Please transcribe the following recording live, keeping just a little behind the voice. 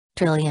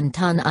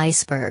trillion-ton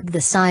iceberg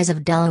the size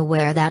of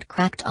Delaware that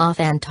cracked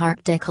off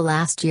Antarctica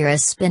last year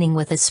is spinning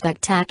with a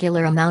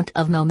spectacular amount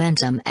of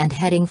momentum and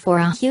heading for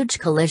a huge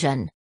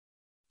collision.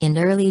 In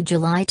early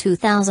July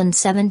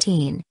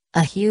 2017,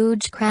 a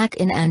huge crack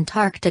in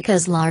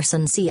Antarctica's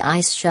Larsen Sea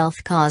ice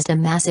shelf caused a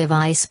massive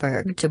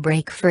iceberg to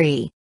break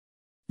free.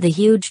 The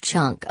huge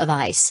chunk of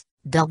ice,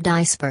 dubbed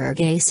iceberg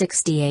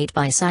A68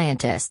 by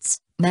scientists,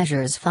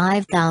 measures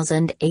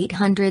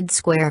 5,800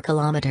 square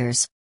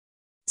kilometers.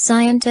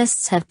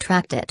 Scientists have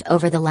tracked it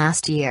over the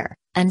last year,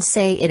 and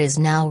say it is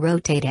now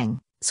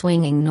rotating,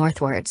 swinging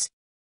northwards.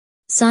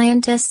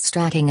 Scientists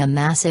tracking a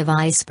massive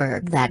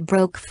iceberg that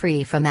broke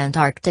free from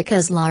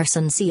Antarctica's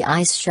Larsen Sea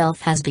ice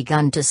shelf has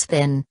begun to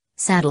spin,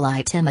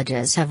 satellite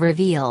images have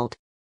revealed.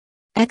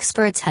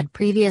 Experts had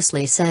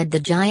previously said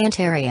the giant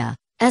area,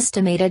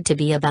 estimated to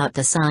be about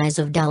the size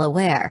of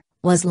Delaware,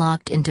 was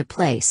locked into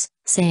place,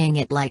 saying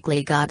it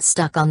likely got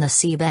stuck on the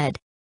seabed.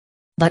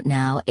 But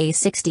now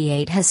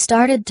A68 has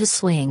started to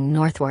swing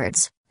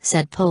northwards,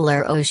 said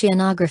polar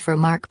oceanographer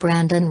Mark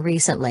Brandon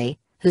recently,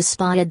 who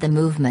spotted the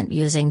movement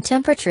using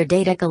temperature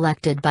data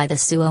collected by the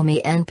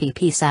Suomi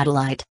NPP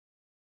satellite.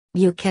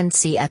 You can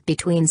see at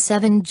between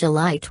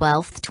July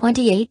 12,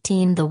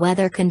 2018 the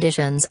weather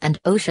conditions and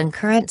ocean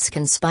currents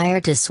conspire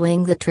to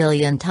swing the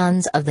trillion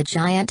tons of the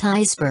giant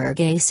iceberg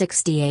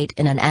A68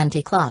 in an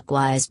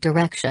anti-clockwise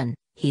direction,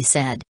 he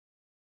said.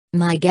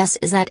 My guess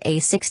is that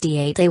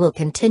A68 will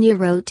continue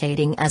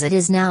rotating as it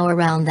is now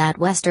around that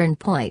western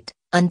point,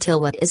 until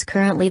what is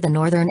currently the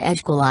northern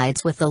edge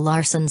collides with the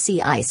Larsen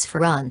Sea ice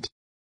front.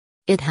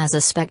 It has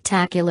a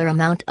spectacular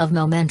amount of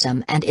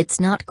momentum and it's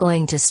not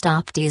going to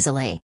stop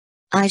easily.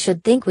 I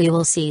should think we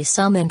will see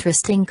some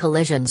interesting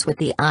collisions with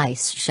the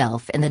ice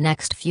shelf in the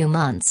next few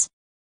months.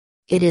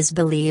 It is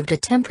believed a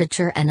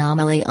temperature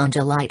anomaly on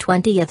July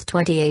 20,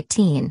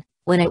 2018,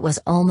 when it was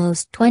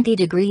almost 20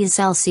 degrees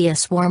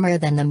Celsius warmer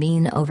than the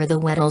mean over the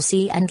Weddell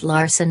Sea and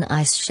Larsen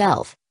ice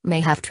shelf, may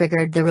have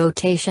triggered the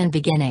rotation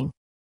beginning.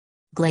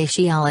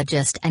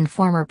 Glaciologist and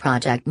former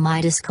Project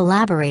Midas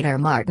collaborator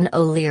Martin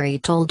O'Leary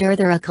told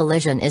Earther a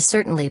collision is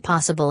certainly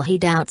possible. He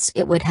doubts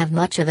it would have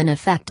much of an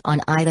effect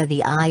on either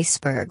the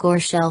iceberg or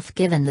shelf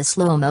given the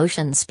slow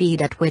motion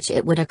speed at which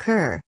it would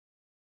occur.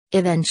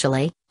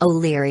 Eventually,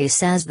 O'Leary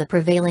says the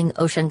prevailing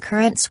ocean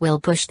currents will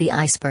push the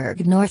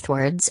iceberg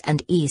northwards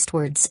and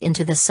eastwards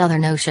into the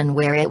Southern Ocean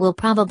where it will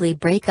probably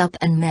break up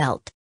and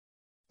melt.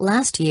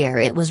 Last year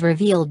it was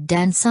revealed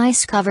dense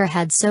ice cover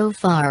had so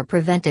far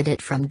prevented it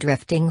from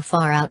drifting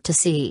far out to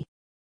sea.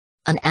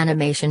 An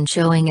animation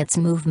showing its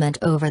movement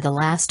over the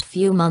last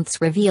few months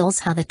reveals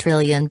how the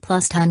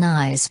trillion-plus-ton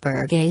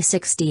iceberg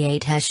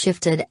A68 has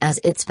shifted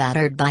as it's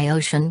battered by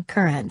ocean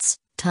currents,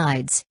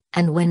 tides,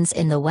 and winds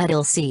in the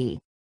Weddell Sea.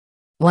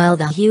 While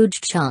the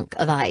huge chunk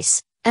of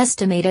ice,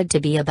 estimated to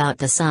be about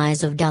the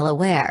size of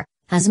Delaware,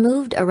 has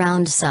moved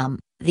around some,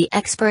 the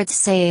experts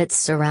say its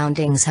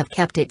surroundings have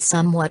kept it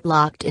somewhat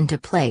locked into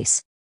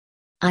place.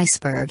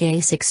 Iceberg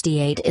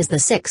A68 is the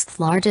sixth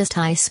largest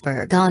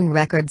iceberg on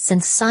record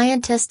since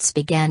scientists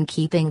began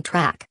keeping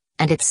track,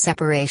 and its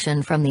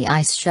separation from the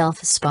ice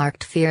shelf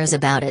sparked fears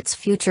about its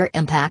future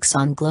impacts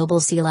on global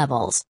sea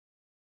levels.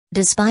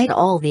 Despite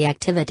all the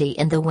activity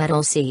in the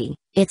Weddell Sea,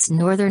 its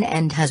northern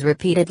end has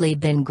repeatedly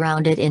been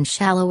grounded in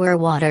shallower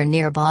water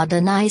near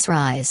Baden ice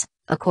rise,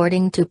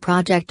 according to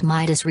Project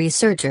Midas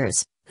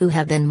researchers, who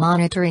have been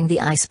monitoring the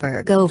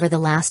iceberg over the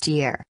last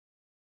year.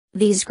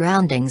 These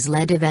groundings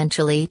led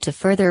eventually to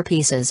further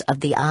pieces of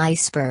the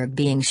iceberg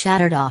being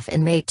shattered off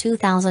in May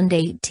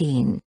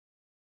 2018.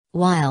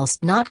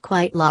 Whilst not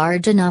quite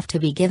large enough to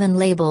be given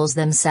labels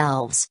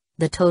themselves,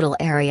 the total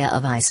area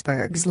of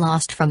icebergs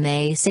lost from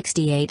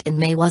A68 in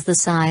May was the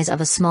size of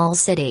a small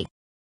city.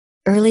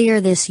 Earlier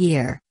this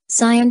year,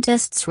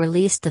 scientists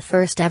released the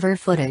first ever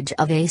footage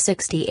of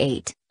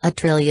A68, a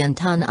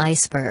trillion-ton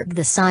iceberg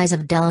the size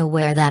of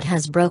Delaware that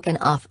has broken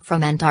off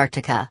from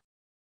Antarctica.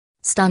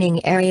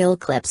 Stunning aerial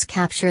clips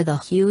capture the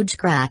huge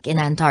crack in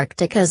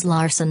Antarctica's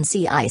Larsen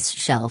Sea ice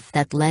shelf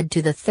that led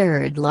to the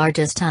third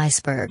largest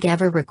iceberg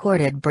ever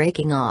recorded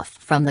breaking off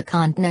from the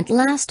continent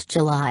last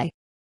July.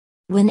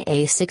 When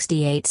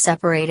A68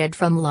 separated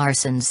from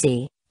Larsen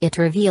Sea, it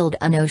revealed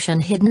an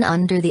ocean hidden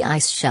under the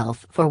ice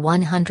shelf for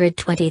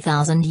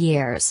 120,000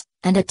 years,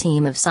 and a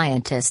team of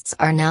scientists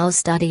are now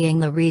studying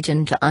the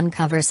region to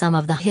uncover some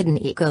of the hidden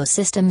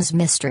ecosystem's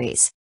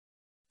mysteries.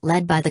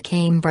 Led by the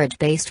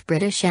Cambridge-based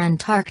British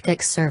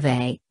Antarctic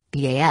Survey,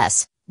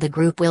 BAS, the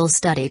group will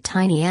study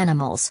tiny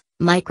animals,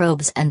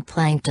 microbes and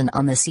plankton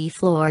on the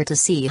seafloor to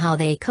see how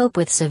they cope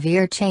with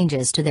severe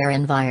changes to their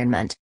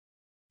environment.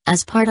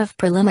 As part of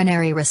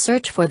preliminary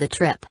research for the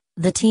trip,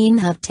 the team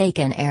have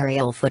taken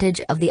aerial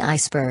footage of the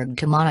iceberg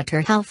to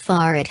monitor how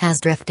far it has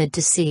drifted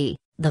to sea,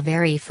 the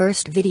very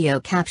first video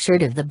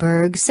captured of the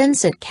berg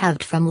since it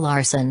calved from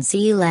Larsen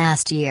Sea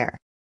last year.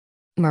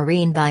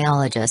 Marine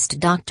biologist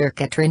Dr.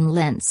 Katrin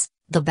Lentz,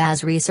 the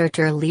BAS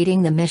researcher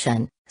leading the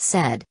mission,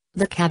 said,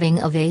 "The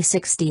calving of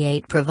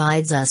A68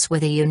 provides us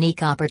with a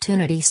unique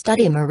opportunity to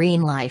study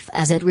marine life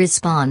as it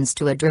responds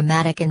to a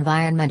dramatic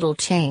environmental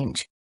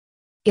change.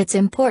 It's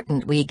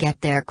important we get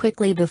there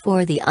quickly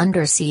before the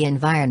undersea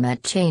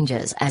environment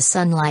changes as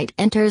sunlight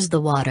enters the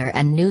water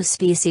and new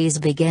species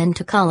begin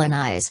to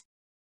colonize.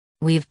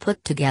 We've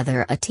put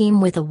together a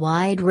team with a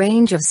wide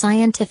range of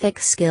scientific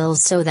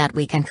skills so that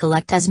we can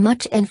collect as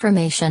much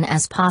information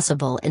as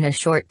possible in a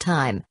short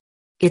time.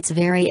 It's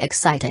very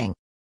exciting.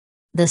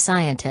 The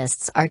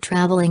scientists are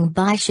traveling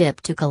by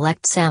ship to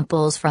collect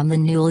samples from the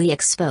newly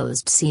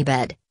exposed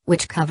seabed,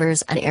 which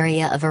covers an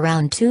area of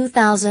around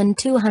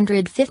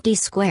 2,250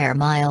 square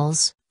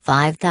miles,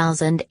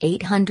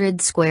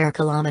 5,800 square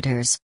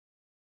kilometers.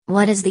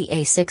 What is the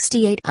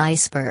A68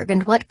 iceberg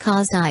and what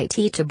caused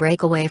it to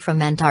break away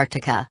from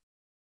Antarctica?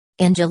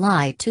 In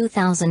July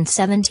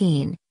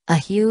 2017, a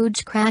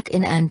huge crack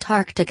in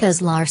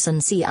Antarctica's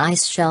Larsen C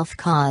ice shelf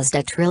caused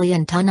a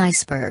trillion-ton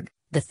iceberg,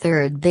 the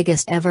third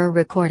biggest ever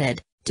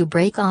recorded, to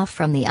break off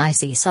from the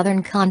icy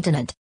southern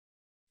continent.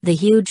 The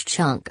huge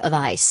chunk of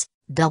ice,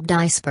 dubbed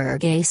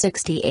iceberg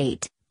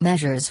A68,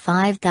 measures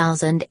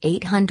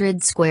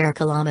 5,800 square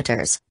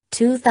kilometers,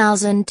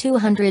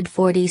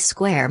 2,240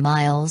 square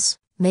miles,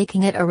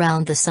 making it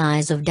around the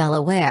size of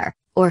Delaware,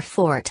 or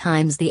 4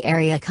 times the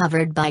area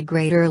covered by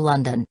Greater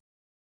London.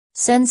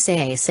 Since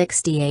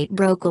A68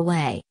 broke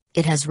away,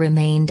 it has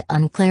remained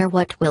unclear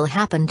what will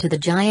happen to the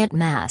giant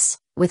mass,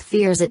 with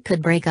fears it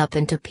could break up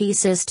into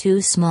pieces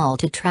too small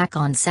to track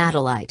on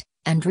satellite,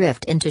 and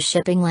drift into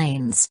shipping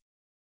lanes.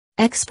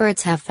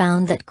 Experts have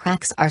found that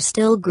cracks are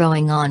still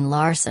growing on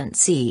Larsen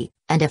C,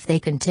 and if they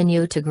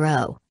continue to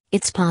grow,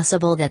 it's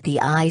possible that the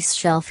ice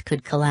shelf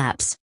could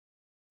collapse.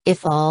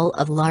 If all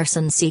of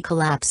Larsen C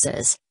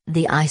collapses,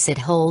 the ice it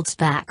holds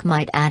back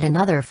might add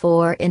another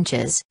 4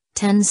 inches,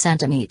 10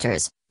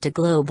 centimeters, to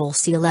global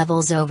sea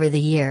levels over the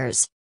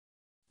years.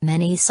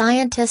 Many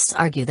scientists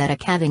argue that a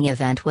calving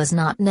event was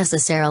not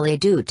necessarily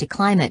due to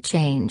climate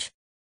change.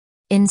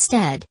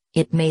 Instead,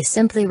 it may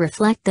simply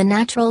reflect the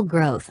natural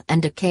growth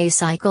and decay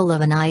cycle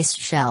of an ice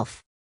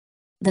shelf.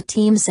 The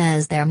team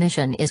says their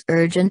mission is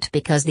urgent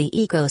because the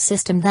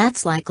ecosystem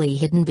that's likely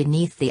hidden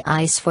beneath the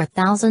ice for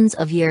thousands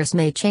of years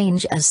may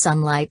change as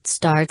sunlight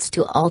starts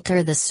to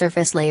alter the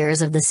surface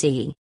layers of the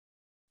sea.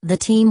 The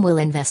team will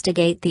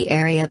investigate the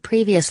area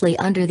previously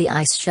under the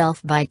ice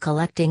shelf by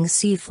collecting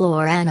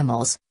seafloor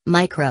animals,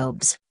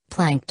 microbes,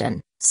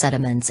 plankton,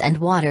 sediments and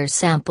water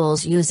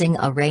samples using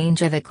a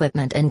range of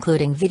equipment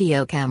including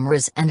video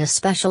cameras and a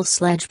special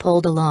sledge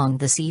pulled along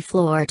the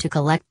seafloor to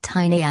collect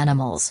tiny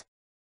animals.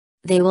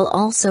 They will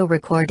also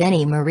record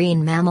any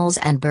marine mammals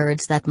and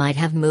birds that might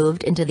have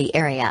moved into the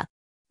area.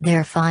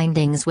 Their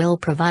findings will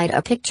provide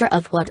a picture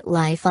of what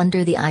life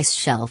under the ice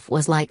shelf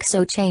was like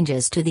so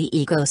changes to the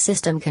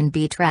ecosystem can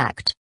be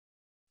tracked.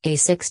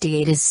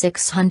 A68 is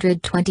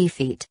 620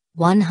 feet,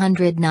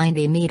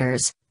 190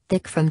 meters,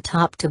 thick from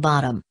top to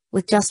bottom,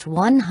 with just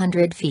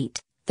 100 feet,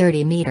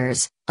 30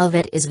 meters, of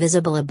it is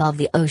visible above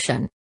the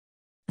ocean.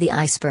 The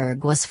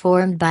iceberg was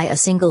formed by a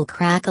single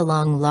crack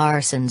along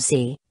Larsen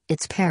C,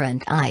 its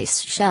parent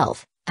ice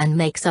shelf, and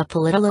makes up a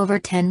little over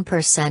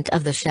 10%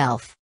 of the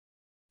shelf.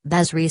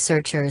 BAS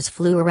researchers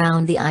flew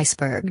around the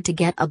iceberg to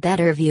get a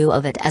better view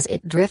of it as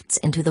it drifts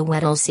into the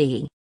Weddell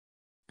Sea.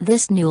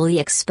 This newly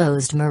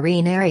exposed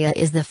marine area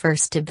is the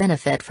first to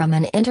benefit from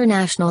an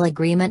international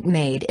agreement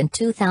made in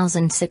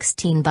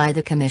 2016 by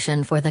the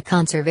Commission for the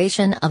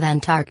Conservation of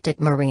Antarctic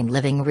Marine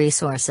Living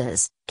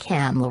Resources,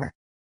 CCAMLR.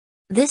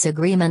 This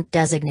agreement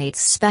designates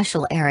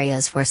special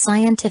areas for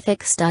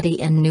scientific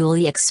study in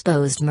newly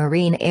exposed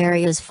marine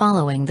areas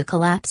following the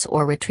collapse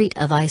or retreat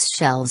of ice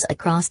shelves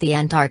across the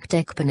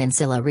Antarctic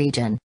Peninsula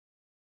region.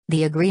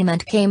 The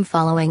agreement came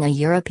following a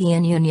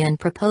European Union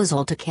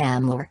proposal to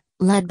CCAMLR,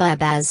 led by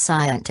BAS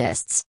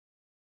scientists.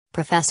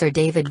 Professor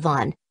David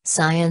Vaughan,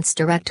 science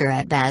director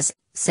at BAS,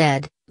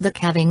 said, "The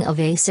calving of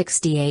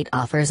A68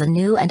 offers a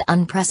new and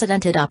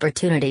unprecedented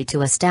opportunity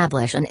to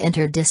establish an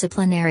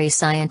interdisciplinary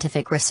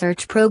scientific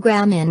research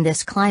program in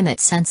this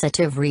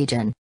climate-sensitive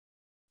region.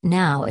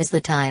 Now is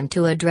the time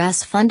to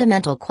address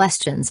fundamental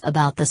questions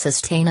about the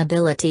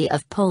sustainability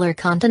of polar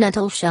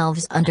continental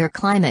shelves under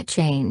climate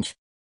change.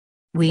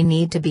 We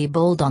need to be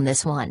bold on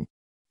this one.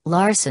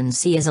 Larsen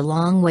C is a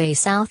long way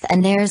south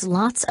and there's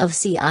lots of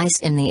sea ice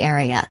in the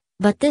area,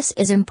 but this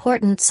is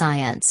important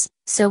science,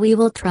 so we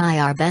will try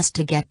our best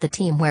to get the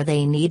team where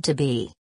they need to be."